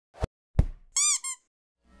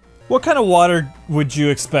What kind of water would you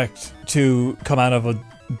expect to come out of a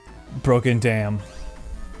broken dam?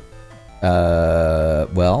 Dam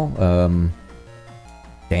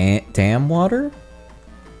water?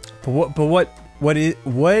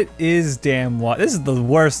 What is dam water? This is the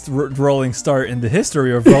worst rolling start in the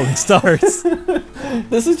history of rolling starts.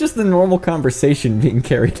 This is just the normal conversation being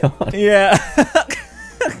carried on. Yeah.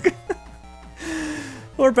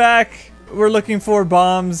 We're back. We're looking for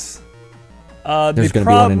bombs. There's gonna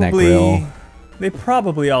be one in that grill. They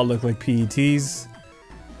probably all look like PETs.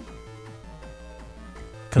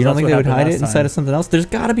 You don't think they would hide it inside of something else? There's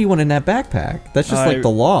gotta be one in that backpack. That's just like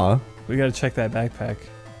the law. We gotta check that backpack.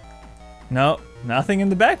 No, nothing in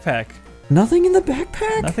the backpack. Nothing in the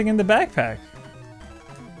backpack? Nothing in the backpack.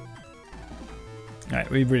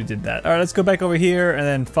 Alright, we already did that. Alright, let's go back over here and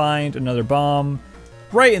then find another bomb.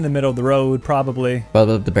 Right in the middle of the road, probably. What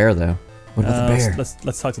about the bear, though? What about the bear?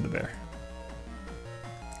 Let's talk to the bear.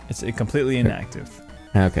 It's completely inactive.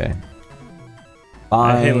 Okay.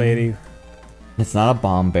 Fine. Hey, lady. It's not a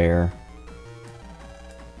bomb bear.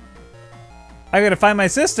 I gotta find my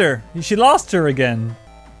sister. She lost her again.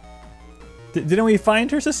 Didn't we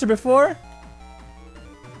find her sister before?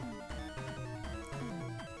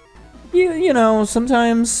 You know,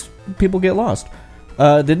 sometimes people get lost.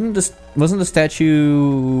 Wasn't the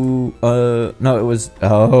statue, no, it was,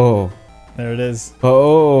 oh. There it is.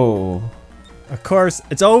 Oh. Of course,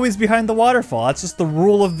 it's always behind the waterfall. That's just the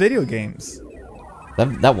rule of video games.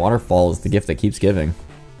 That waterfall is the gift that keeps giving.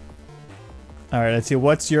 All right, let's see.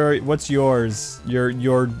 What's yours?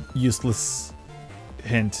 Your useless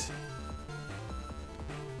hint.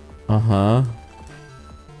 Uh-huh.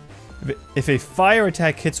 If a fire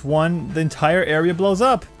attack hits one, the entire area blows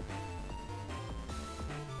up.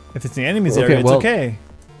 If it's the enemy's area, it's okay.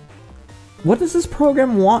 What does this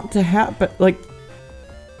program want to happen? Like,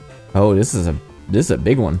 oh, this is a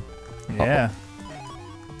big one. Yeah.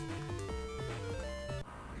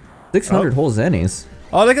 600 whole zennies.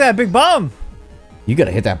 Oh, look at that big bomb! You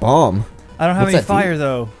gotta hit that bomb. I don't have any fire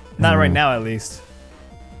though. Not right now, at least.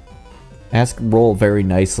 Ask Roll very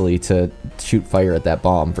nicely to shoot fire at that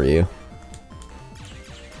bomb for you.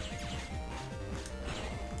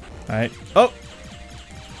 Alright. Oh!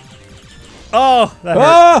 Oh! That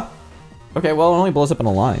hurt. Okay, well, it only blows up in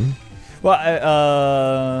a line. Well,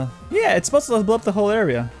 yeah, it's supposed to blow up the whole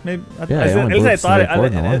area. Maybe. Yeah, at least I thought it.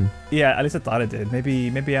 Yeah, at least I thought it did.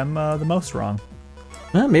 Maybe I'm the most wrong.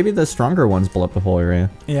 Maybe the stronger ones blow up the whole area.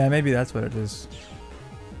 Yeah, maybe that's what it is.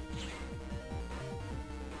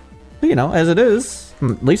 But, you know, as it is,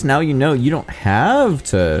 at least now you know you don't have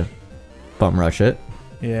to bum rush it.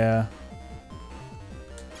 Yeah.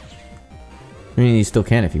 I mean, you still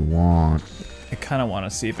can if you want. I kind of want to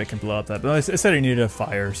see if I can blow up that, but it said I needed a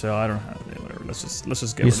fire, so I don't have whatever. Let's just get rid of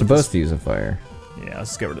this. You're supposed to use a fire. Yeah,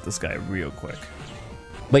 let's get rid of this guy real quick.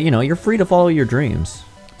 But you know, you're free to follow your dreams.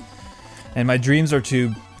 And my dreams are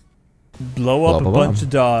to blow up a bunch of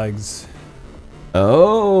dogs.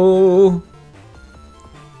 Oh.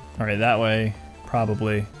 All right, that way,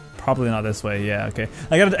 probably not this way. Yeah, okay.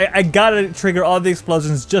 I gotta trigger all the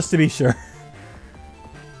explosions just to be sure.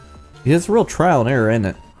 It's real trial and error, isn't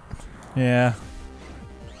it? Yeah.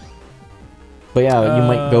 But yeah, you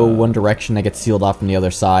might go one direction that gets sealed off from the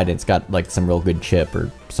other side. It's got like some real good chip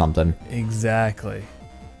or something. Exactly.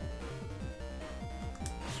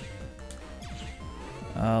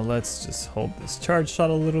 Let's just hold this charge shot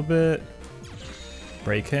a little bit.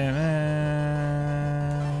 Break him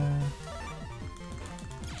in.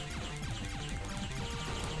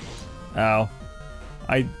 Ow.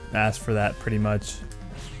 I asked for that pretty much.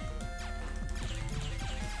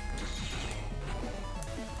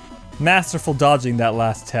 Masterful dodging that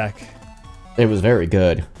last tech. It was very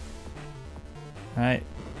good. Alright.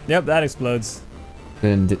 Yep, that explodes.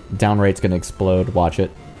 And down rate's gonna explode. Watch it.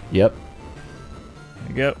 Yep. There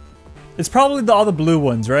you go. It's probably all the blue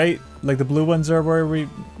ones, right? Like the blue ones are where we...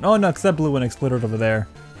 Oh no, because that blue one exploded over there.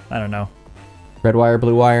 I don't know. Red wire,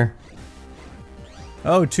 blue wire.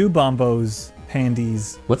 Oh, two bombos.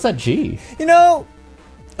 Handies. What's that G? You know,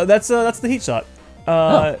 that's the heat shot.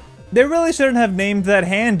 They really shouldn't have named that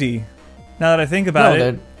handy. Now that I think about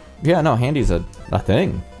it. Yeah, no, handy's a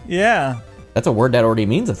thing. Yeah. That's a word that already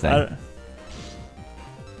means a thing.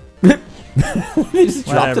 They just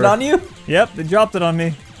dropped it on you? Yep, they dropped it on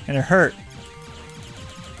me, and it hurt.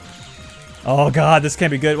 Oh god, this can't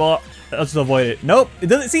be good. Well, let's just avoid it. Nope, it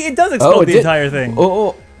doesn't. See, it does explode the entire thing.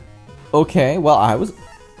 Oh, okay. Well,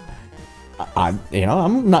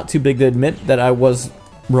 I'm not too big to admit that I was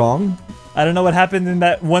wrong. I don't know what happened in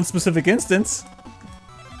that one specific instance.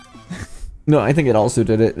 No, I think it also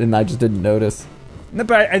did it, and I just didn't notice. No,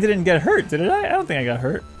 but I didn't get hurt, did I? I don't think I got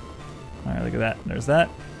hurt. Alright, look at that. There's that.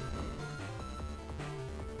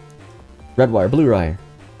 Red wire, blue wire.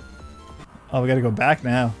 Oh, we gotta go back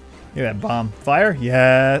now. Look at that bomb. Fire?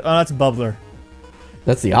 Yeah. Oh, that's a bubbler.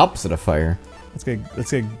 That's the opposite of fire. Let's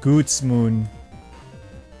get Goots Moon.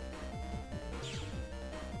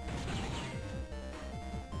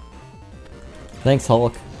 Thanks,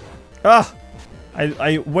 Hulk. Ah!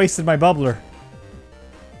 I wasted my bubbler.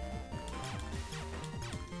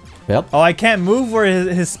 Yep. Oh, I can't move where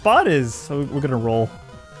his spot is, so we're gonna roll.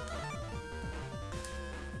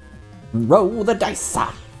 Roll the dice.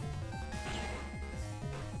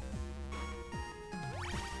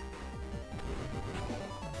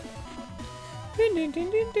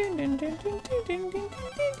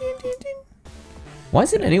 Why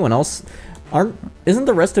isn't anyone else? Isn't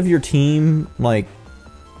the rest of your team like?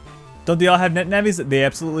 Don't they all have net navies? They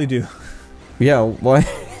absolutely do. Yeah. Why?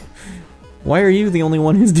 Why are you the only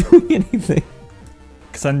one who's doing anything?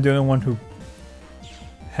 Because I'm the only one who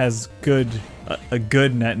has a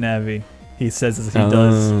good net navi. He says as he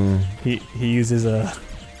does. He uses a.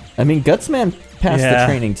 I mean, Gutsman passed the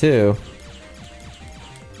training too.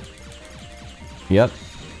 Yep.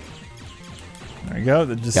 There we go.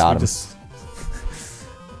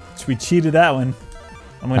 We cheated that one.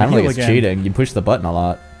 I'm gonna I don't heal think it's again. cheating. You push the button a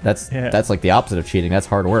lot. That's like the opposite of cheating. That's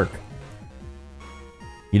hard work.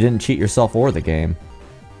 You didn't cheat yourself or the game.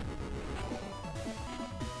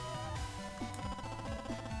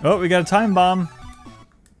 Oh, we got a time bomb.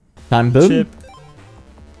 Time boom. Chip.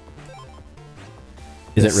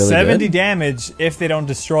 Is it really 70 good? damage if they don't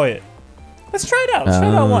destroy it. Let's try it out. Let's try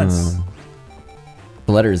it out once.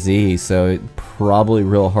 The letter Z, so it's probably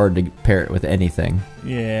real hard to pair it with anything.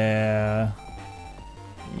 Yeah.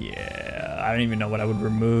 Yeah. I don't even know what I would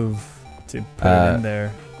remove to put it in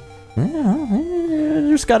there.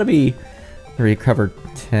 There's got to be recover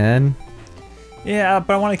 10. Yeah,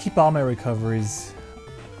 but I want to keep all my recoveries.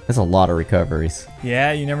 That's a lot of recoveries.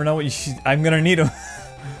 Yeah, you never know what you should. I'm gonna need them.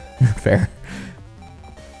 Fair.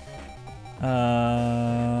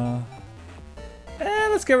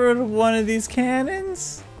 Let's get rid of one of these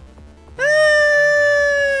cannons.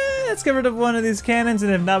 Let's get rid of one of these cannons,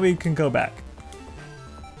 and if not, we can go back.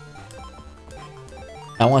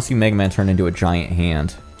 I want to see Mega Man turn into a giant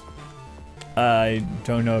hand. I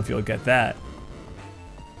don't know if you'll get that.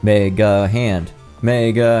 Mega hand.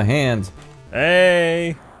 Mega hand.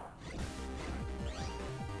 Hey!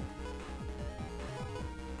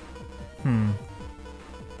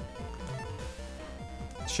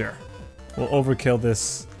 Sure. We'll overkill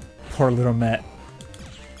this poor little Met.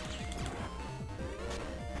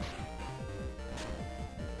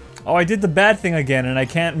 Oh, I did the bad thing again, and I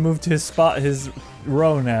can't move to his spot, his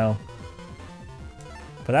row now.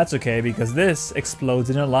 But that's okay, because this explodes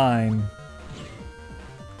in a line.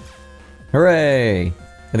 Hooray!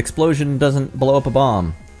 An explosion doesn't blow up a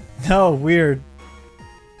bomb. No, weird.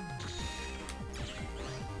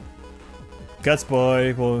 Guts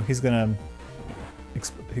boy, well, he's gonna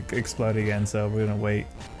explode again, so we're gonna wait.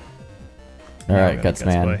 Alright, Guts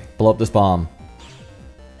man. Blow up this bomb.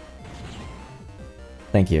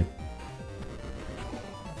 Thank you.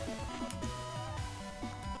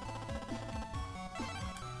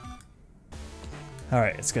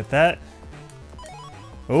 Alright, let's get that.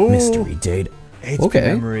 Oh, Mystery data. HP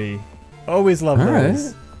memory. Always love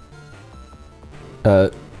those.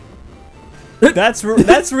 That's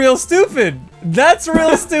real stupid. That's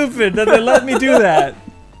real stupid that they let me do that.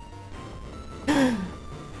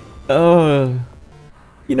 Oh,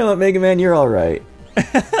 you know what, Mega Man, you're all right.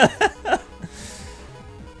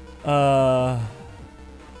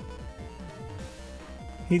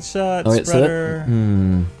 Heat shot, oh, wait, spreader.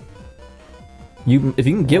 So if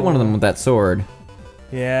you can get one of them with that sword.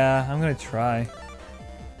 Yeah, I'm gonna try.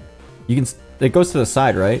 You can. It goes to the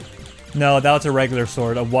side, right? No, that was a regular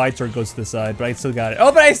sword. A wide sword goes to the side, but I still got it.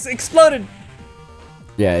 Oh, but I exploded!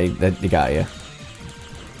 Yeah, it got you.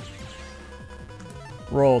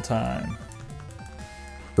 Roll time.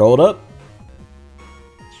 Roll it up.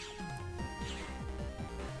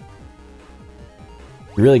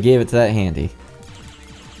 You really gave it to that handy.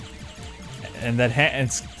 And that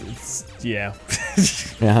it's yeah.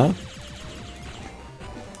 Uh-huh.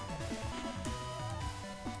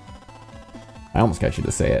 I almost got you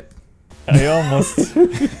to say it. I almost.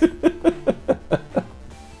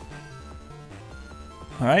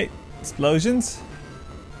 Alright, explosions.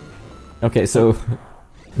 Okay, so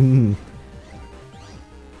I'm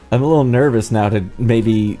a little nervous now to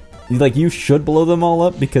maybe, like, you should blow them all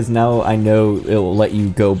up because now I know it'll let you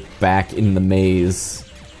go back in the maze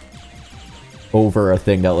over a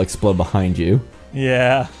thing that'll explode behind you.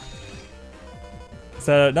 Yeah.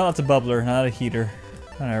 So no, it's a bubbler, not a heater.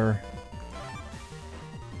 Whatever.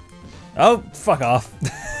 Oh, fuck off.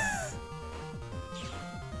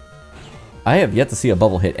 I have yet to see a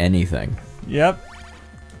bubble hit anything. Yep.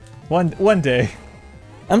 One day.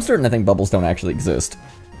 I'm certain I think bubbles don't actually exist.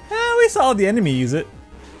 We saw the enemy use it.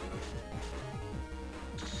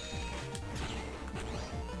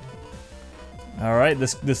 All right,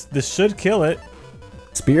 this should kill it.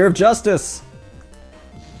 Spear of Justice.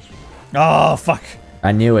 Oh fuck!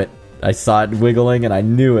 I knew it. I saw it wiggling, and I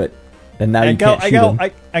knew it. And now you can't shoot him.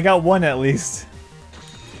 I got one at least.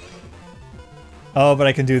 Oh, but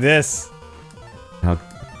I can do this. Oh,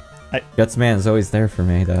 Gutsman is always there for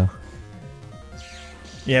me, though.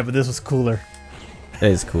 Yeah, but this was cooler.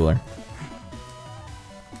 It is cooler.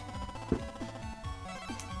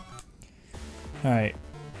 All right.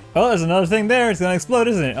 Oh, there's another thing there. It's gonna explode,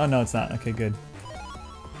 isn't it? Oh no, it's not. Okay, good.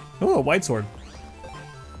 Ooh, a white sword.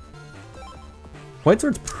 White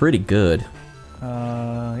sword's pretty good.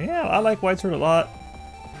 Yeah, I like white sword a lot.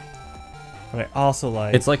 But I also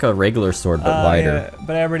like... It's like a regular sword, but wider. Yeah,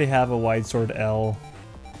 but I already have a white sword L.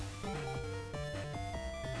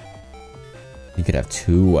 You could have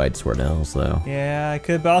 2 wide sword L's, though. Yeah, I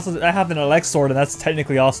could, but also I have an Alex sword, and that's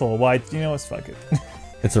technically also a wide... You know what? Fuck it.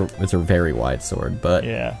 It's a very wide sword, but...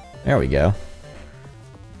 Yeah. There we go.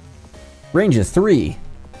 Range is 3.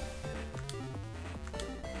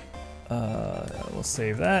 We'll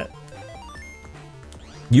save that.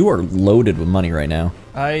 You are loaded with money right now.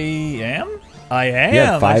 I am? I am! You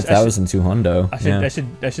have 5,200.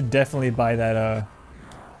 I should definitely buy that,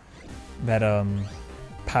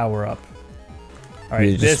 power up. Alright,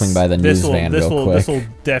 you just swing by the news van real quick. This will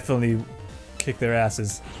definitely kick their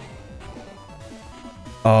asses.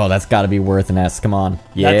 Oh, that's gotta be worth an S. Come on.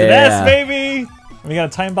 Yeah. That's an S, baby! We got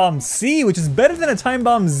a Time Bomb C, which is better than a Time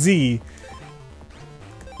Bomb Z.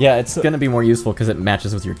 Yeah, it's gonna be more useful because it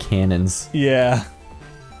matches with your cannons. Yeah.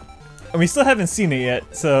 And we still haven't seen it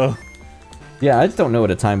yet, so... Yeah, I just don't know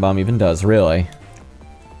what a time bomb even does, really.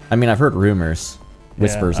 I mean, I've heard rumors.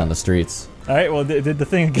 Whispers on the streets. Alright, well, it did the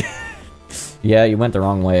thing again. Yeah, you went the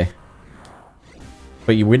wrong way.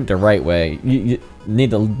 But you went the right way. You need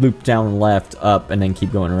to loop down left, up, and then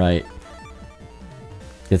keep going right.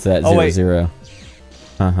 It's that 0-0.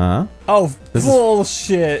 Uh-huh. Oh,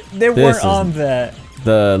 bullshit. They weren't on that.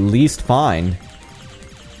 The least fine.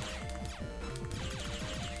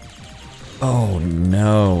 Oh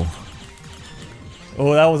no.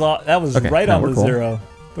 Oh, that was okay, right on the cool. 0.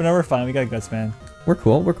 But no, we're fine. We got Guts, man. We're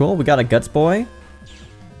cool. We're cool. We got a Guts boy.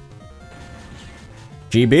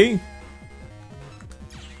 GB.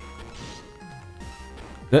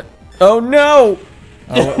 Oh no!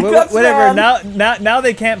 Oh, whatever. Now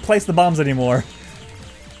they can't place the bombs anymore.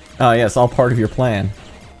 Oh yeah, it's all part of your plan.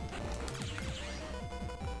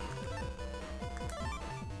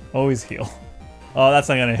 Always heal. Oh, that's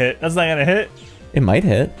not gonna hit. That's not gonna hit. It might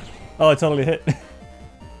hit. Oh, it totally hit.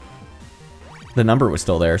 The number was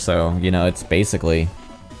still there, so, you know, it's basically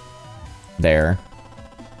there.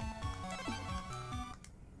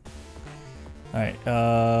 Alright,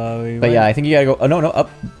 but yeah, I think you gotta go. Oh, no, up.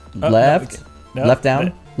 Left. No, left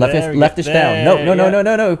down. Leftish down.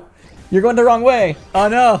 No. You're going the wrong way. Oh,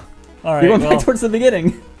 no. Alright, you're going back towards the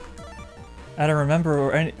beginning. I don't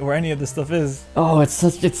remember where any of this stuff is. Oh,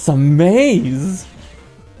 it's a maze.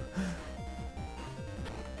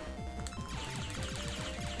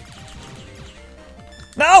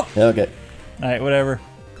 No. Okay. All right, whatever.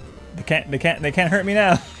 They can't hurt me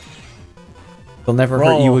now. They'll never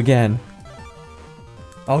hurt you again.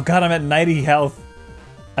 Oh god, I'm at 90 health.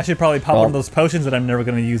 I should probably pop one of those potions that I'm never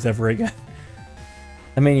gonna use ever again.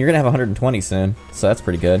 I mean, you're gonna have 120 soon, so that's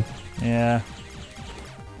pretty good. Yeah.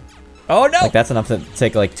 Oh no! Like, that's enough to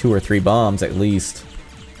take like 2 or 3 bombs at least.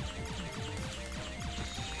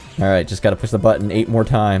 Alright, just gotta push the button 8 more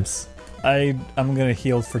times. I'm gonna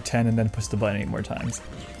heal for 10 and then push the button 8 more times.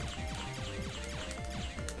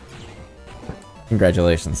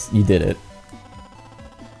 Congratulations, you did it.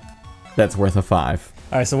 That's worth a 5.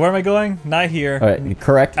 Alright, so where am I going? Not here. Alright,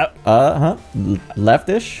 correct.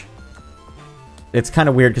 Leftish? It's kind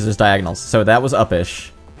of weird because there's diagonals, so that was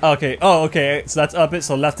upish. Okay, oh, okay, so that's up it,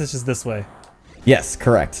 so leftish is this way. Yes,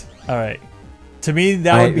 correct. Alright. To me,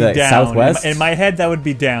 that would be down. Southwest? In my head, that would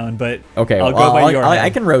be down, but okay, I'll go by your head. I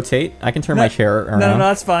can rotate. I can turn my chair around. No,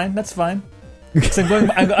 that's fine. That's fine. So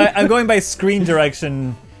I'm going by screen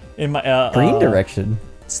direction in my... screen direction?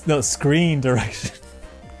 No, screen direction.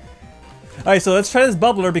 Alright, so let's try this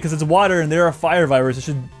bubbler because it's water and there are fire virus. It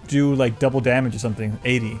should do like double damage or something.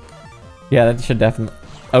 80. Yeah, that should definitely...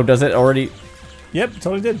 Oh, does it already... Yep,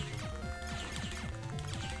 totally did.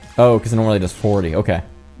 Oh, because it normally does 40. Okay.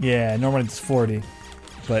 Yeah, normally it's 40.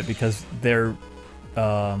 But because they're...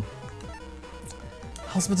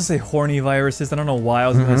 I was about to say horny viruses. I don't know why I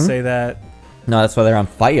was going to say that. No, that's why they're on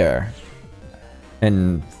fire.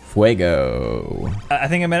 And fuego. I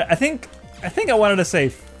think I wanted to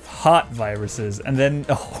say hot viruses, and then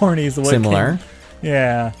horny is the one. Similar.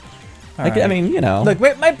 Yeah. Like, right. I mean, you know. Look,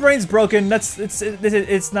 wait, my brain's broken.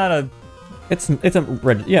 It's not a. It's a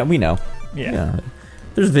red. Yeah, we know. Yeah.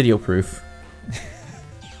 There's video proof.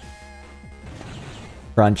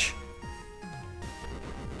 Crunch.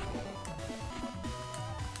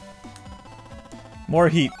 More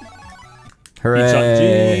heat. Hooray! Heat shot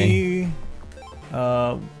G.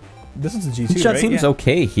 This one's a G2, Heat shot right? seems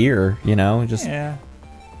okay here, you know, just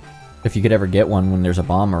if you could ever get one when there's a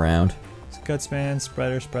bomb around. Gutsman,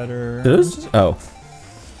 spreader. Those? Oh.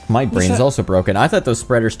 My brain's also broken. I thought those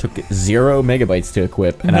spreaders took 0 megabytes to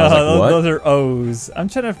equip, and I was like, what? Those are O's. I'm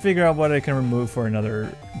trying to figure out what I can remove for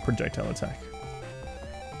another projectile attack.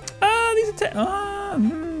 These attack.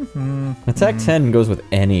 Attack 10 goes with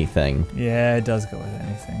anything. Yeah, it does go with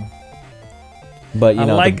anything. But you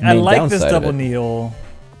know, I like this double of needle.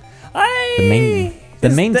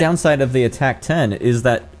 The main downside of the attack 10 is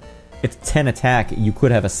that it's 10 attack. You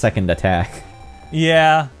could have a second attack.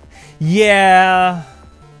 Yeah, yeah.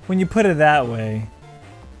 When you put it that way.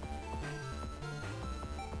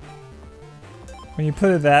 When you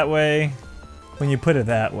put it that way.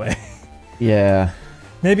 Yeah.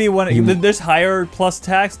 Maybe there's higher plus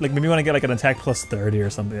attacks. Like maybe you want to get like an attack plus 30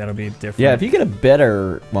 or something. That'll be different. Yeah, if you get a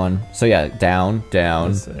better one. So yeah, down,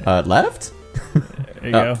 left. There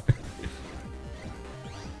you go.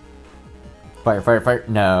 Fire.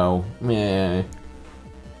 No. Meh.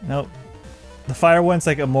 Nope. The fire one's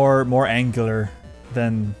like a more angular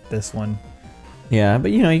than this one. Yeah,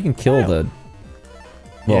 but you know you can kill the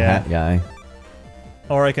little hat guy.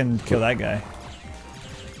 Or I can kill that guy.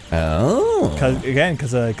 Oh.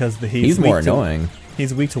 Because he's more annoying.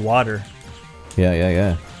 He's weak to water.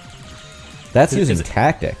 Yeah. That's using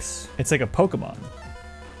tactics. It's like a Pokemon.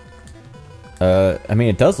 I mean,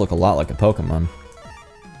 it does look a lot like a Pokemon.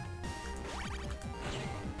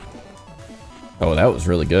 Oh, that was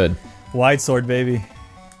really good. Wide sword, baby.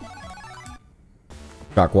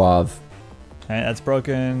 Shockwav. Alright, that's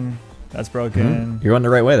broken. That's broken. You're going the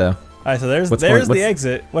right way, though. Alright, so there's the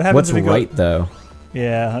exit. What happens if we go... What's right, though?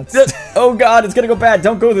 Yeah. Oh god, it's gonna go bad.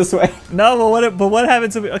 Don't go this way. No, but what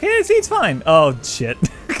happens if we... Okay, see, it's fine. Oh, shit.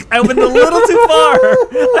 I went a little too far.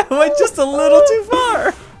 I went just a little too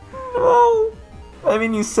far. Oh. I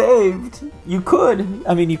mean, you saved. You could.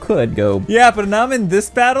 I mean, you could go. Yeah, but now I'm in this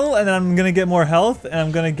battle, and I'm gonna get more health, and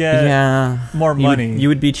I'm gonna get more money. You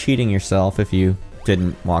would be cheating yourself if you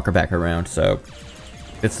didn't walk her back around, so...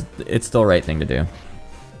 It's still the right thing to do.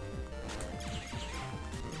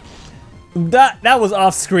 That was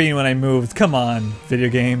off screen when I moved. Come on, video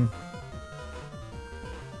game.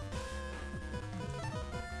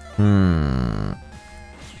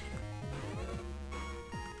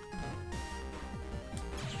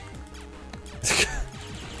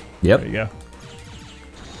 Yep. There you go.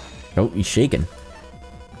 Oh, he's shaking.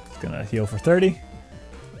 It's gonna heal for 30.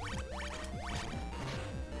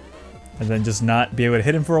 And then just not be able to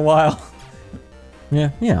hit him for a while.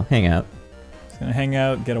 Yeah, hang out. Gonna hang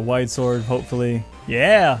out, get a wide sword, hopefully.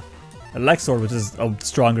 Yeah! A Lex sword, which is a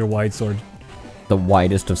stronger wide sword. The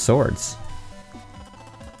widest of swords.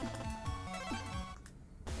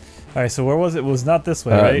 Alright, so where was it? It was not this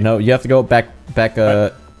way, right? No, you have to go back,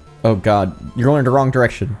 oh god. You're going in the wrong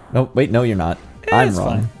direction. No, wait, no you're not. I'm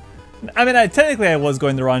wrong. Fine. I mean, technically I was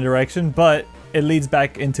going the wrong direction, but it leads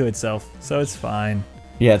back into itself, so it's fine.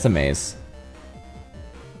 Yeah, it's a maze.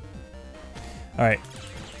 Alright.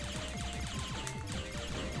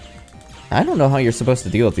 I don't know how you're supposed to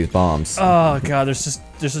deal with these bombs. Oh god, there's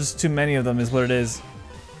just too many of them is what it is.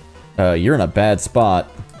 You're in a bad spot.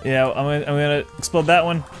 Yeah, I'm gonna explode that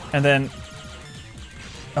one, and then...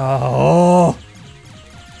 Oh!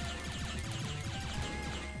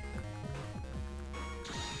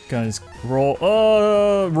 Gonna just roll...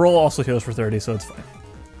 Oh! Roll also heals for 30, so it's fine.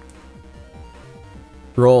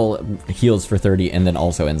 Roll heals for 30 and then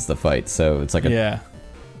also ends the fight, so it's like a... Yeah.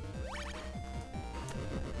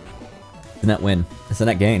 It's a net win. It's a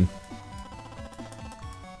net gain.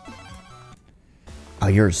 Oh,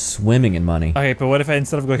 you're swimming in money. Okay, but what if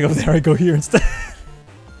instead of going over there, I go here instead?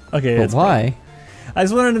 Okay, but why? I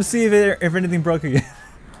just wanted to see if anything broke again.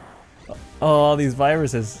 Oh, all these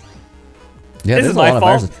viruses. Yeah, this there's is a lot my of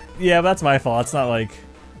fault. viruses. Yeah, but that's my fault. It's not like...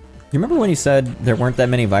 You remember when you said there weren't that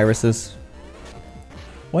many viruses?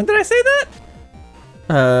 When did I say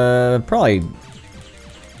that? Probably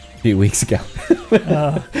a few weeks ago.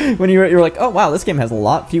 When you were like, oh wow, this game has a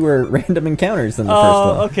lot fewer random encounters than the first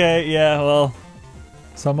one. Oh, okay, yeah, well,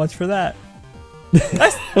 so much for that.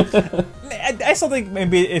 I still think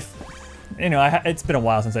maybe if, you know, it's been a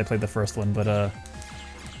while since I played the first one, but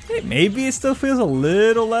maybe it still feels a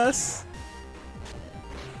little less.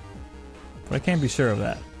 But I can't be sure of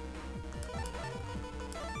that.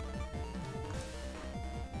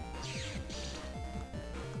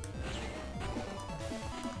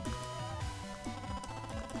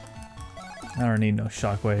 I don't need no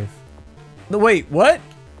shockwave. No, wait, what?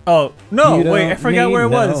 Oh, no, wait, I forgot where it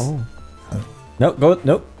was. Nope,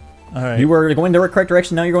 nope. Alright. You were going the correct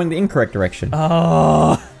direction, now you're going the incorrect direction.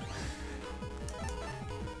 Oh.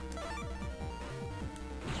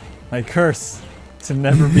 My curse to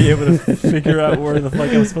never be able to figure out where the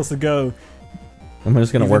fuck I'm supposed to go. I'm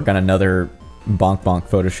just gonna work on another bonk bonk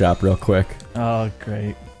Photoshop real quick. Oh,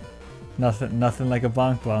 great. Nothing like a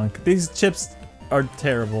bonk bonk. These chips are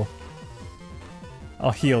terrible. I'll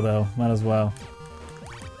heal though, might as well.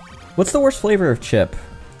 What's the worst flavor of chip?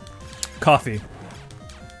 Coffee.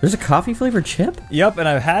 There's a coffee flavored chip? Yep, and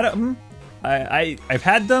I've had them. I've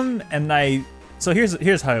had them, and so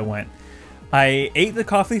here's how it went. I ate the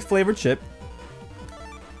coffee flavored chip.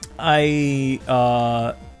 I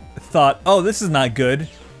thought, oh, this is not good,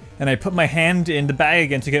 and I put my hand in the bag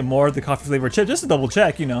again to get more of the coffee flavored chip just to double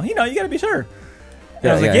check. You know, you gotta be sure.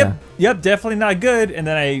 And I was like, yep, definitely not good. And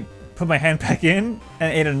then I put my hand back in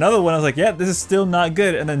and ate another one. I was like, yeah, this is still not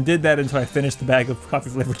good, and then did that until I finished the bag of coffee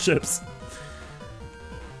flavored chips.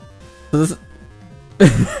 So this,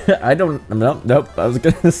 nope.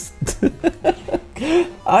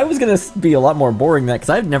 I was gonna be a lot more boring than that because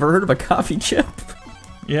I've never heard of a coffee chip.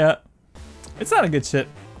 Yeah, it's not a good chip.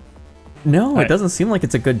 No, it doesn't seem like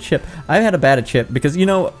it's a good chip. I had a bad chip because, you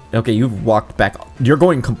know, okay, you've walked back. You're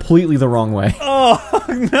going completely the wrong way. Oh,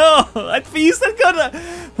 no. You said gonna.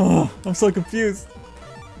 Oh, I'm so confused.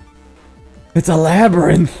 It's a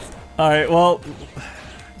labyrinth. All right, well,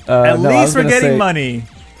 at least we're getting money.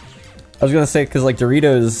 I was going to say, because, like,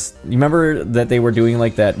 Doritos, you remember that they were doing,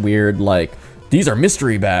 like, that weird, like, these are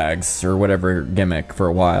mystery bags or whatever gimmick for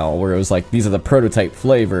a while, where it was like, these are the prototype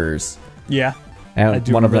flavors. Yeah. And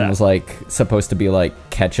one of them was like supposed to be like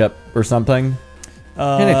ketchup or something.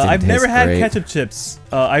 I've never had ketchup chips.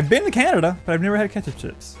 I've been to Canada, but I've never had ketchup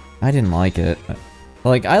chips. I didn't like it.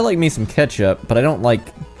 Like, I like me some ketchup, but I don't like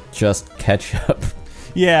just ketchup.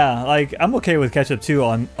 Yeah, like I'm okay with ketchup too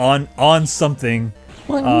on something,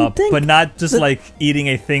 but not just like eating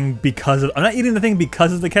a thing because of. I'm not eating the thing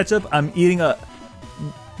because of the ketchup. I'm eating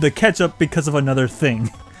the ketchup because of another thing.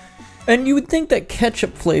 And you would think that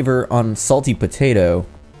ketchup flavor on salty potato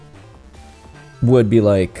would be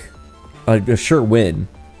like a sure win.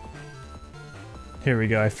 Here we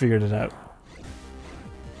go, I figured it out.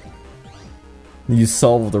 You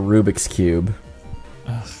solve the Rubik's Cube.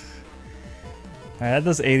 Alright, that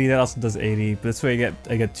does 80, that also does 80, but this way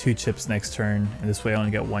I get 2 chips next turn, and this way I only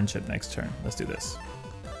get 1 chip next turn. Let's do this.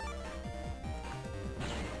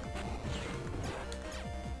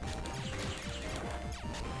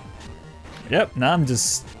 Yep, now I'm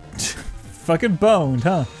just fucking boned,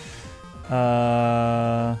 huh?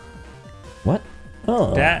 What?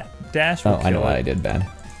 Oh. Dash will kill it. I know what I did bad.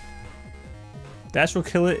 Dash will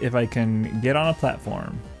kill it if I can get on a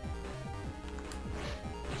platform.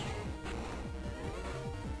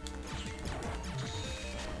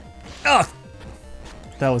 Ugh!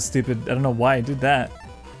 That was stupid. I don't know why I did that.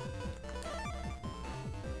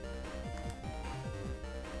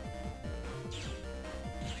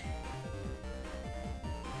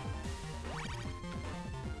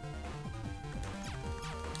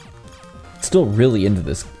 Still really into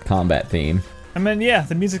this combat theme. I mean, yeah,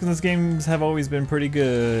 the music in these games have always been pretty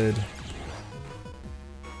good.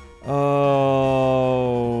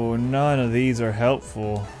 Oh, none of these are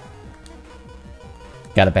helpful.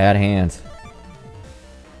 Got a bad hand.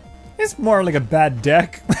 It's more like a bad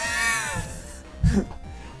deck.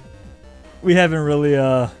 We haven't really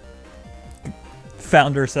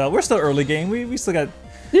found ourselves. We're still early game. We still got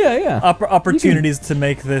opportunities to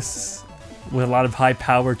make this with a lot of high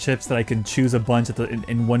power chips that I can choose a bunch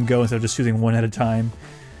in one go instead of just choosing one at a time.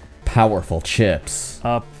 Powerful chips.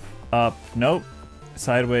 Up, nope.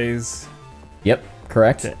 Sideways. Yep,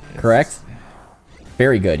 correct. Correct.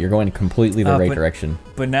 Very good. You're going completely the right direction.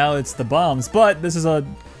 But now it's the bombs. But this is a.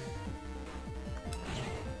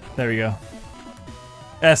 There we go.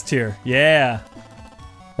 S tier. Yeah.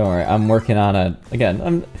 Don't worry. I'm working on a.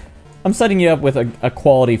 Again, I'm setting you up with a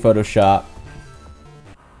quality Photoshop.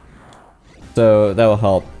 So that will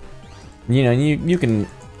help. You know, you can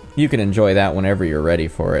enjoy that whenever you're ready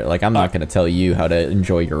for it. Like, I'm not gonna tell you how to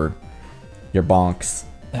enjoy your bonks.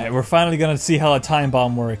 All right, we're finally gonna see how a time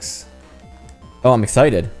bomb works. Oh, I'm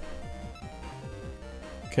excited.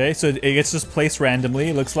 Okay, so it gets just placed randomly,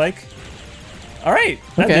 it looks like. Alright,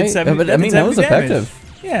 that Okay, did 70, but I mean, that was damage.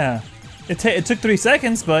 effective. Yeah. It took 3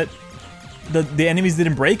 seconds, but the enemies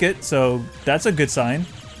didn't break it, so that's a good sign.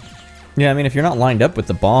 Yeah, I mean, if you're not lined up with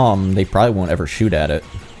the bomb, they probably won't ever shoot at it.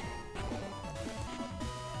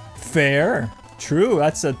 Fair. True,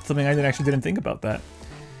 that's something I actually didn't think about that.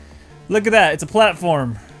 Look at that, it's a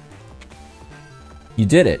platform. You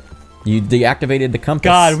did it. You deactivated the compass.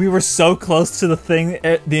 God, we were so close to the thing.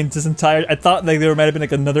 This entire, I thought like there might have been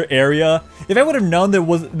like another area. If I would have known it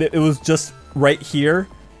was just right here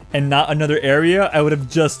and not another area, I would have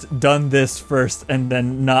just done this first and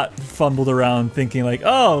then not fumbled around thinking like,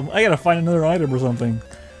 oh, I gotta find another item or something.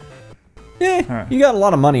 Yeah, right. You got a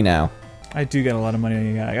lot of money now. I do get a lot of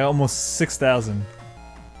money. I got almost 6,000.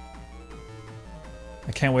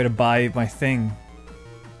 I can't wait to buy my thing.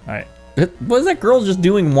 All right. What is that girl just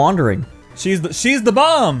doing wandering? She's the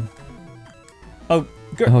bomb. Oh,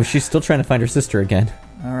 girl. Oh, she's still trying to find her sister again.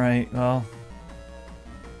 All right. Well.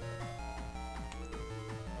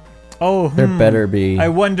 Oh, there better be. I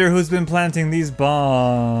wonder who's been planting these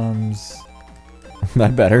bombs. I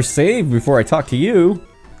better save before I talk to you.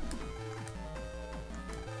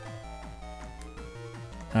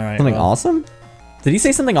 All right. Something awesome? Did he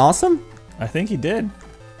say something awesome? I think he did.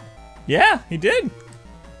 Yeah, he did.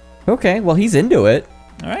 Okay, well, he's into it.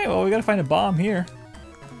 All right. Well, we gotta find a bomb here.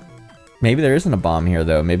 Maybe there isn't a bomb here,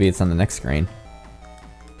 though. Maybe it's on the next screen.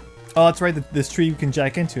 Oh, that's right. This tree you can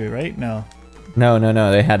jack into it, right? No. No, no,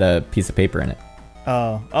 no. They had a piece of paper in it.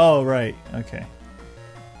 Oh. Oh, right. Okay.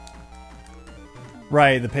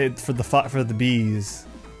 Right. For the bees.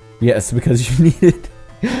 Yes, because you need it.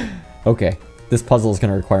 Okay. This puzzle is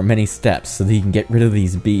going to require many steps so that you can get rid of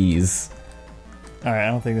these bees. Alright,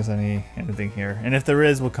 I don't think there's anything here. And if there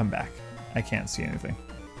is, we'll come back. I can't see anything.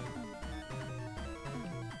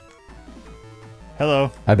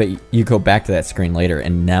 Hello. I bet you go back to that screen later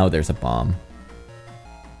and now there's a bomb.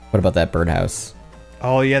 What about that birdhouse?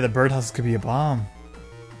 Oh yeah, the birdhouse could be a bomb.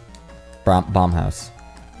 Bomb house.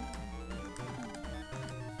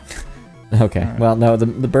 Okay, right. well, no, the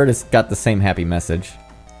bird has got the same happy message.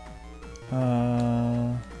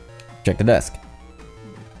 Check the desk.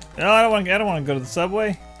 No, I don't want to go to the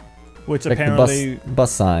subway. Which Check apparently the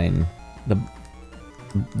bus sign. The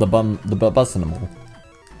bus animal.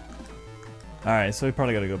 Alright, so we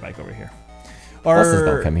probably gotta go back over here. Buses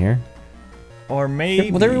don't come here. Or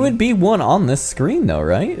maybe... Well, there would be one on this screen, though,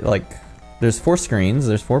 right? Like, there's 4 screens,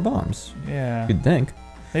 there's 4 bombs. Yeah. You'd think.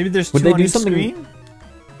 Maybe there's would 2 they on do each something, screen?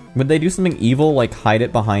 Would they do something evil, like hide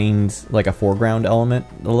it behind, like, a foreground element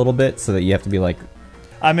a little bit, so that you have to be, like...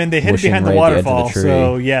 I mean, they hid it behind the waterfall,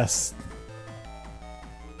 so yes.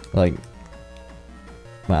 Like...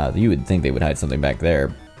 Wow, you would think they would hide something back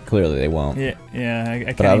there. Clearly they won't. Yeah, I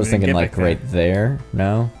can't. But I was even thinking, get like, back there. right there?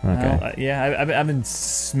 No? Okay. No, yeah, I've been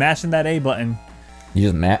smashing that A button.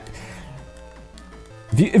 You just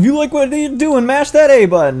If you like what you're doing, mash that A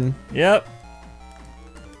button. Yep.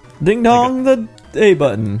 Ding dong the A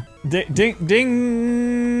button. Ding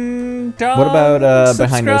dong. What about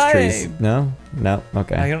behind those subscribe. trees? No, no,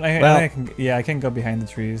 okay. I can go behind the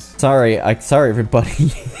trees. Sorry, sorry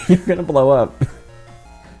everybody. You're gonna blow up.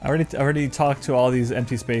 I already talked to all these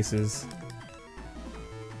empty spaces.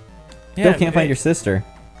 Still can't find your sister.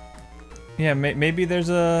 Yeah, maybe there's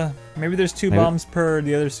 2 bombs per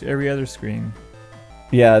every other screen.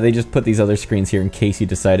 Yeah, they just put these other screens here in case you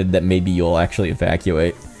decided that maybe you'll actually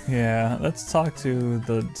evacuate. Yeah, let's talk to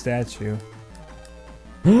the statue.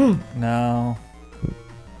 No.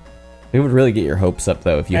 It would really get your hopes up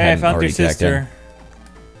though if you hadn't already checked in. I found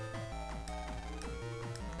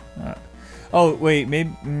your sister. Oh wait, maybe.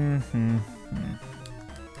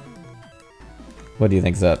 What do you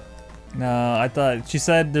think's up? No, I thought she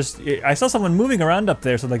said there's. I saw someone moving around up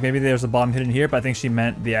there, so like maybe there's a bomb hidden here. But I think she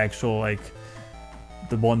meant the actual like,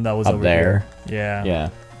 the one that was up over there. Here. Yeah. Yeah.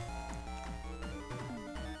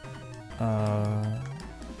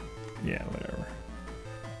 Yeah, whatever.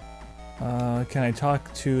 Can I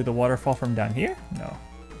talk to the waterfall from down here? No.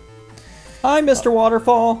 Hi, Mr.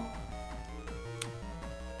 Waterfall.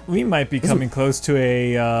 We might be coming close to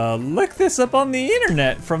a look this up on the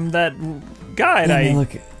internet from that guide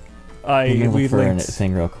we linked.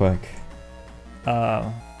 Thing real quick.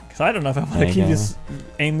 Because I don't know if I want to keep just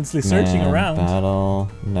aimlessly searching around. Battle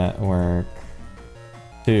Network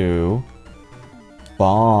 2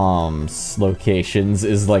 bombs locations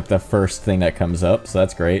is like the first thing that comes up, so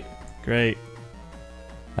that's great. Great.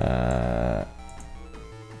 No,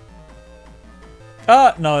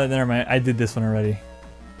 never mind. I did this one already.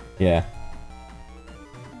 Yeah.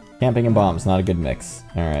 Camping and bombs, not a good mix.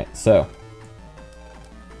 Alright, so.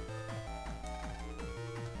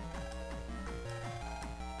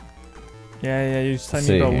 Yeah, you're just telling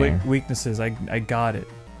me about weaknesses. I got it.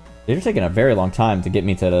 You're taking a very long time to get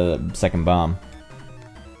me to the second bomb.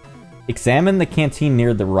 Examine the canteen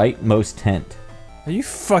near the rightmost tent. Are you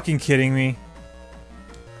fucking kidding me?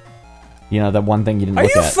 You know, that one thing you didn't look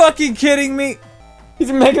at. Are you fucking kidding me?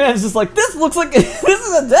 He's Mega Man's just like, this looks like this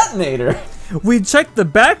is a detonator. We checked the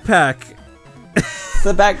backpack.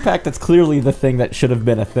 The backpack that's clearly the thing that should have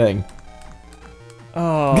been a thing.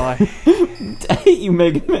 Oh, I hate you,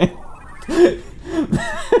 Mega Man.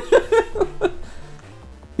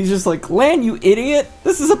 He's just like, Lan, you idiot!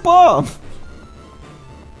 This is a bomb!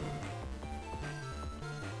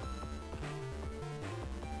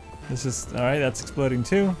 This is... Alright, that's exploding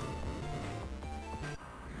too.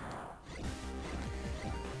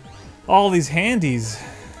 All these handies.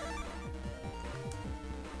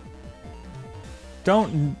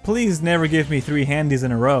 Don't... Please never give me 3 handies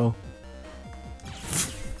in a row.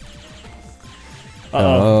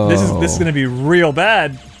 Uh-oh. Oh. This is gonna be real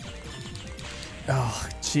bad. Oh,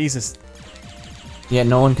 Jesus. Yeah,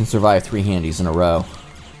 no one can survive 3 handies in a row.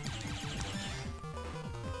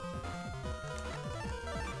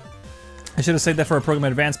 I should have saved that for a program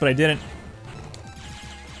advance, but I didn't.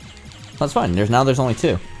 That's fine. Now there's only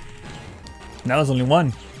 2. Now there's only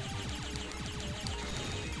 1.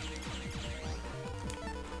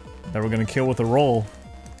 That we're gonna kill with a roll.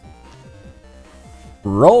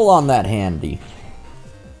 Roll on that handy.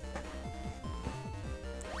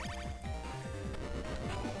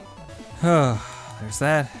 There's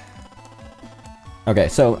that. Okay,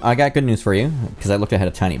 so I got good news for you, because I looked ahead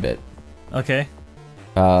a tiny bit. Okay.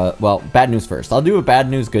 Well, bad news first. I'll do a bad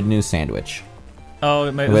news, good news sandwich. Oh,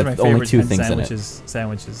 those are my with only favorite 2 things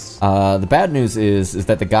sandwiches. The bad news is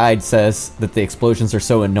that the guide says that the explosions are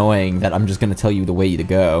so annoying that I'm just going to tell you the way to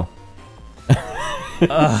go.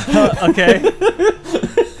 Okay.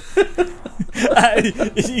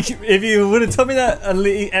 If you would have told me that at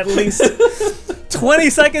least 20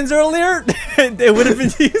 seconds earlier, it would have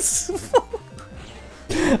been useful.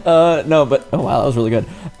 No, but oh wow, that was really good.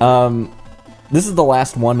 This is the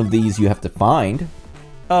last one of these you have to find.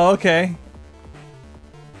 Oh, okay.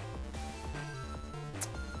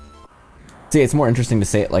 See, it's more interesting to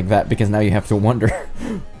say it like that because now you have to wonder.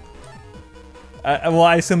 Well,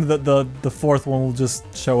 I assume that the 4th one will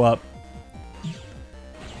just show up.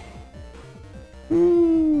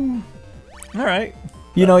 All right.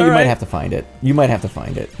 You know, you might have to find it. You might have to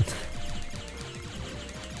find it.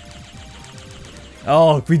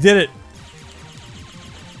 Oh, we did it.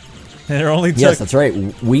 And it only took... Yes, that's right.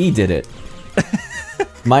 We did it.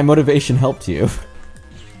 My motivation helped you.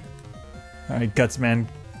 All right, Guts, man.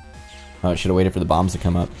 Oh, I should have waited for the bombs to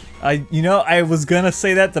come up. You know, I was gonna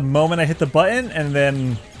say that the moment I hit the button, and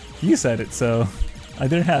then you said it, so I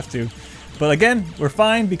didn't have to. But again, we're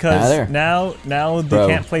fine because now they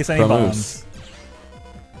can't place any bombs.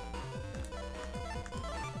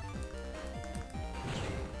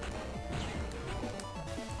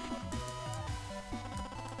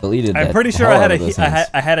 Deleted. I'm pretty sure I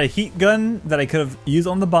had a heat gun that I could have used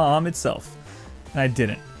on the bomb itself, and I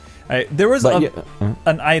didn't. There was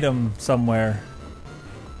an item somewhere.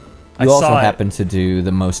 You also happen to do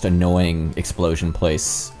the most annoying explosion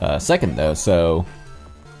place second, though. So.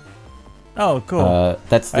 Oh, cool.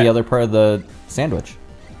 That's the other part of the sandwich.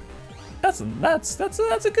 That's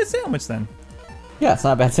a good sandwich then. Yeah, it's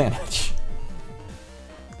not a bad sandwich.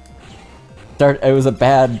 It was a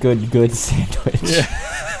bad, good sandwich. Yeah.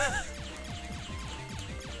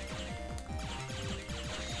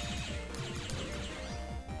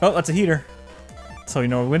 Oh, that's a heater. So you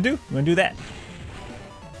know what we're gonna do? We're gonna do that.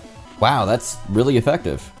 Wow, that's really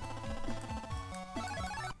effective.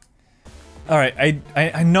 Alright,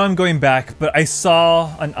 I know I'm going back, but I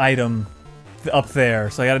saw an item up there,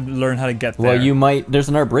 so I gotta learn how to get there. Well, you might... There's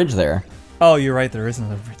another bridge there. Oh, you're right, there is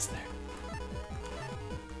another bridge there.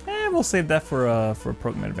 We'll save that for a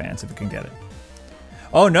program advance if we can get it.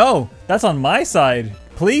 Oh no! That's on my side!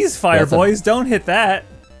 Please, fire boys, don't hit that!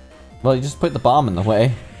 Well, you just put the bomb in the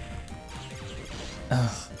way.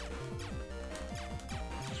 Ugh.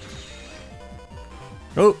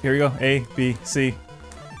 Oh, here we go. A, B, C.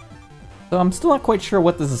 So I'm still not quite sure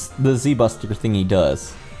what the Z-Buster thingy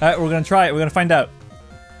does. Alright, we're gonna try it. We're gonna find out.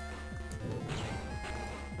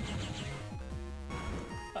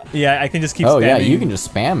 Yeah, I can just keep spamming. Oh yeah, you can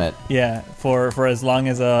just spam it. Yeah, for as long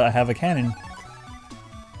as I have a cannon.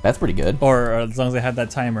 That's pretty good. Or as long as I have that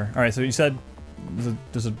timer. Alright, so you said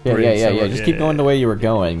there's a bridge. Yeah. Just keep going the way you were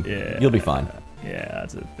going. Yeah. You'll be fine. Yeah,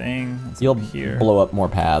 that's a thing. That's You'll here. blow up more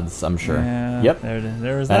paths, I'm sure. Yeah, yep. There it is.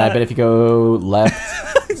 There was and that. I bet if you go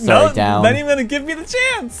left, sorry, down. Not even gonna give me the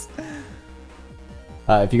chance.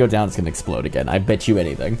 If you go down, it's gonna explode again. I bet you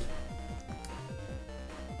anything.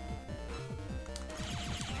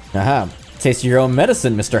 Aha. Taste your own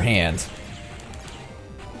medicine, Mr. Hand.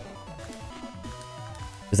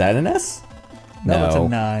 Is that an S? No, that's a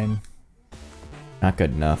 9. Not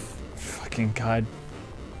good enough. Fucking God.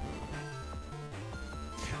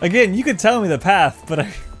 Again, you could tell me the path, but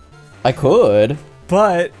I could.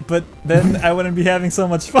 But then I wouldn't be having so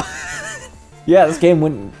much fun. Yeah, this game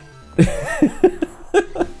wouldn't...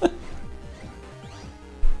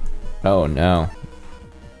 Oh no.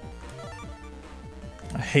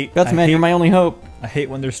 Man, you're my only hope. I hate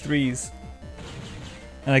when there's trees.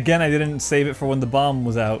 And again, I didn't save it for when the bomb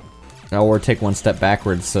was out. Oh, or take one step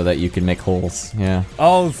backwards so that you can make holes. Yeah.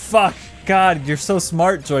 Oh, fuck. God, you're so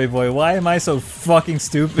smart, Joy Boy. Why am I so fucking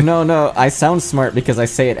stupid? No, I sound smart because I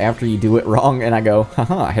say it after you do it wrong, and I go,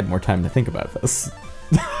 haha, I had more time to think about this.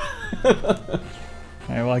 Alright,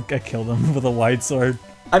 well, I killed him with a wide sword.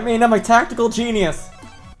 I mean, I'm a tactical genius.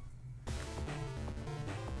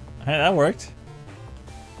 Hey, that worked.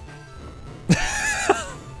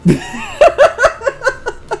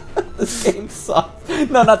 This game sucks.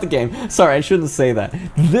 No, not the game. Sorry, I shouldn't say that.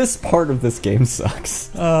 This part of this game sucks.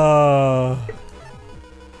 You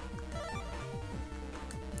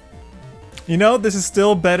know, this is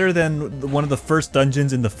still better than one of the first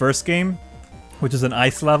dungeons in the first game, which is an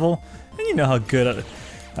ice level. And you know how good...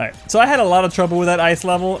 Alright, so I had a lot of trouble with that ice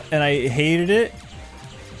level, and I hated it.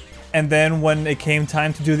 And then when it came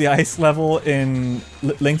time to do the ice level in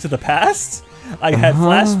Link to the Past, I had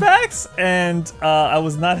flashbacks, and I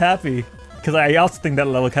was not happy. Because I also think that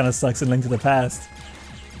level kind of sucks in Link to the Past.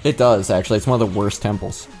 It does, actually. It's one of the worst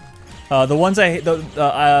temples. The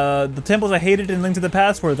temples I hated in Link to the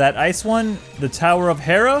Past were that ice one, the Tower of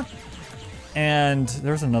Hera, and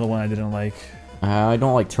there's another one I didn't like. I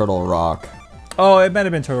don't like Turtle Rock. Oh, it might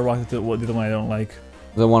have been Turtle Rock, the one I don't like.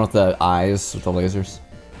 The one with the eyes, with the lasers?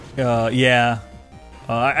 Yeah.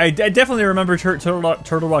 I definitely remember Turtle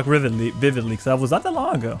Rock vividly, because that was not that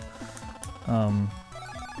long ago.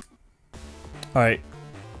 Alright.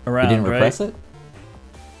 Around, you didn't repress it?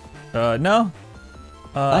 No.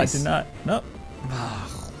 Nice. I did not. Nope.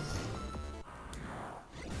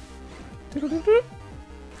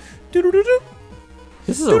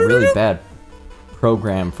 This is a really bad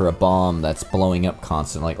program for a bomb that's blowing up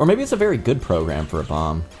constantly. Or maybe it's a very good program for a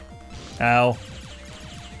bomb. Ow.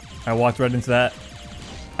 I walked right into that.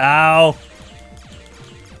 Ow!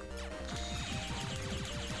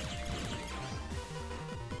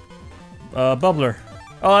 Bubbler.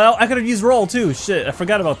 Oh, I could have used roll too. Shit, I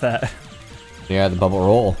forgot about that. Yeah, the bubble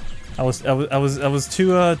roll. I was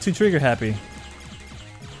too trigger happy.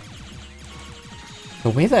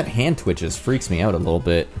 The way that hand twitches freaks me out a little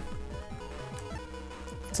bit.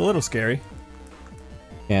 It's a little scary.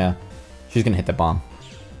 Yeah. She's gonna hit the bomb.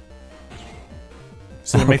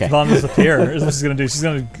 She's gonna make the bomb disappear, is what she's gonna do. She's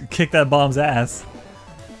gonna kick that bomb's ass.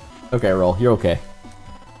 Okay, Roll. You're okay.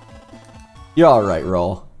 You're alright,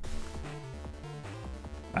 Roll.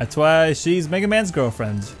 That's why she's Mega Man's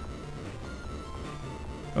girlfriend.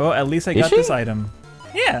 Oh, at least I got this item.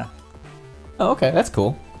 Yeah. Oh, okay, that's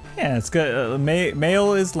cool. Yeah, it's good.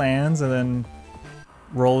 Male is Lan's, and then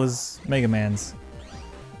Roll is Mega Man's.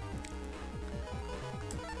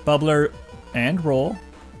 Bubbler and Roll.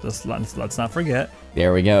 Just let's not forget.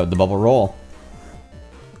 There we go, the bubble roll.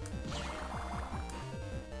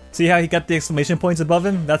 See how he got the exclamation points above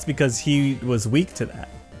him? That's because he was weak to that.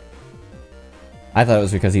 I thought it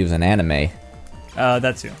was because he was an anime.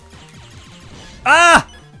 That too. Ah!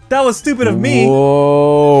 That was stupid of me!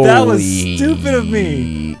 Whoa. That was stupid of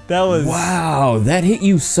me! That was... Wow, that hit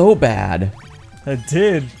you so bad. It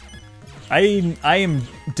did. I am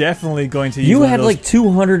definitely going to use You had like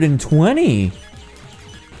 220.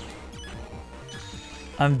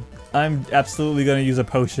 I'm absolutely going to use a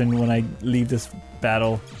potion when I leave this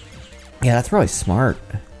battle. Yeah, that's probably smart.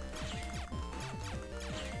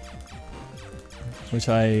 Which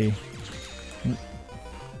I'm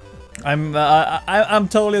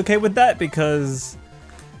totally okay with that because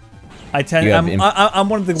I'm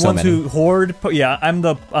one of the ones who hoard. Yeah, I'm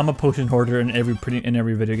a potion hoarder in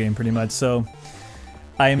every video game pretty much. So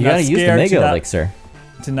I am not use the Mega Elixir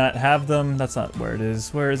to not have them. That's not where it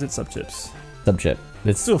is. Where is it? Subchips. Subchip.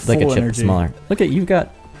 It's still like a full chip energy. smaller. Look at you've got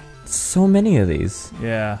so many of these.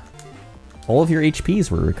 Yeah. All of your HPs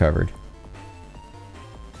were recovered.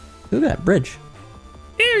 Look at that bridge.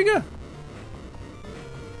 Here you go.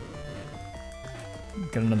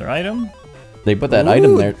 Got another item. They put that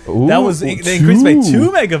item there. Ooh, that was they increased by 2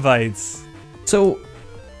 megabytes. So,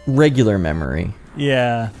 regular memory.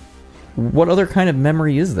 Yeah. What other kind of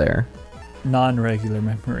memory is there? Non-regular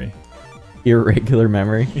memory. Irregular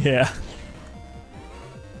memory? Yeah.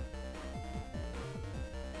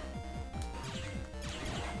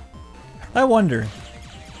 I wonder.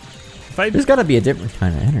 There's got to be a different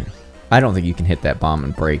kind of energy. I don't think you can hit that bomb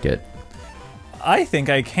and break it. I think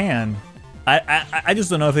I can. I just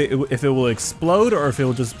don't know if it will explode or if it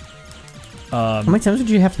will just. How many times did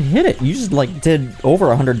you have to hit it? You just like did over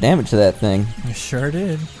 100 damage to that thing. I sure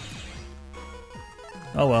did.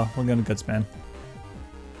 Oh well, we're gonna Gutsman.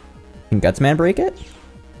 Can Gutsman break it?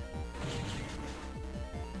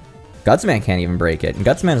 Gutsman can't even break it, and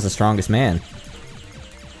Gutsman is the strongest man.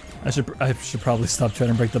 I should probably stop trying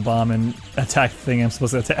to break the bomb and attack the thing I'm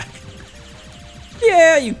supposed to attack.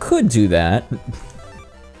 Yeah, you could do that.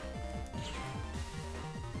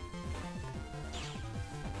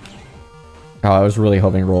 Oh, I was really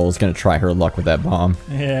hoping Roll was gonna try her luck with that bomb.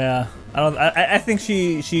 Yeah, I think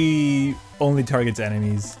she only targets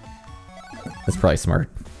enemies. That's probably smart.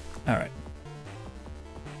 All right.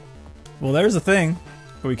 Well, there's a thing,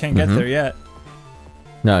 but we can't get there yet.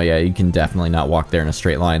 No, yeah, you can definitely not walk there in a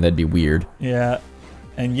straight line. That'd be weird. Yeah,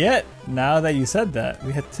 and yet now that you said that,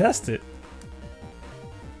 we had to test it.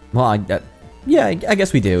 Well, yeah, I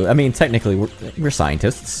guess we do. I mean, technically, we're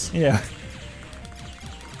scientists. Yeah.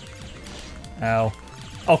 Ow.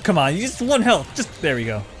 Oh, come on. You just 1 health. Just, there we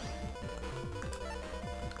go.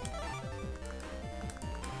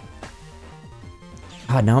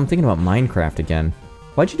 God, now I'm thinking about Minecraft again.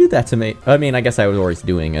 Why'd you do that to me? I mean, I guess I was always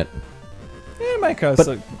doing it. Yeah, Minecraft's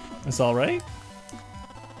it's alright.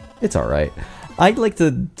 It's alright. I like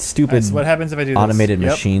the stupid so what happens if I do automated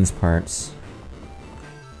this? machines parts.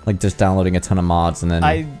 Like just downloading a ton of mods and then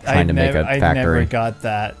trying to make a factory. I never got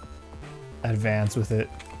that advanced with it.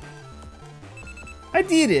 I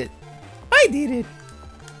did it. I did it.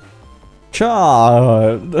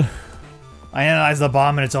 Chad. I analyzed the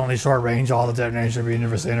bomb and it's only short range. All the detonation should be in the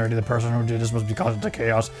vicinity. The person who did this must be causing the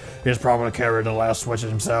chaos. He has probably carried the last switches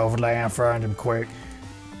himself. Land, find him quick.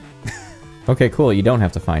 Okay, cool. You don't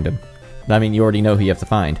have to find him. I mean, you already know who you have to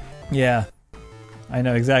find. Yeah. I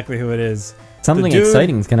know exactly who it is. Something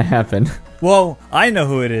exciting is gonna happen. Well, I know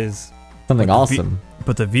who it is. Something awesome.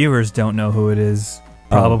 But the viewers don't know who it is.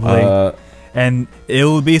 Probably. And it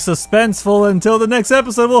will be suspenseful until the next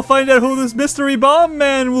episode. We'll find out who this mystery bomb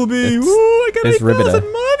man will be. Woo, I got 8,000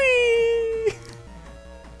 money.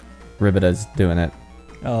 Ribita's doing it.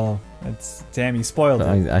 Oh, damn, you spoiled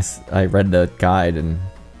it. I read the guide and...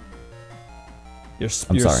 You're a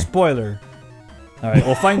spoiler. Alright,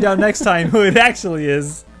 we'll find out next time who it actually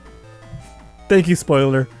is. Thank you,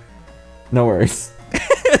 spoiler. No worries.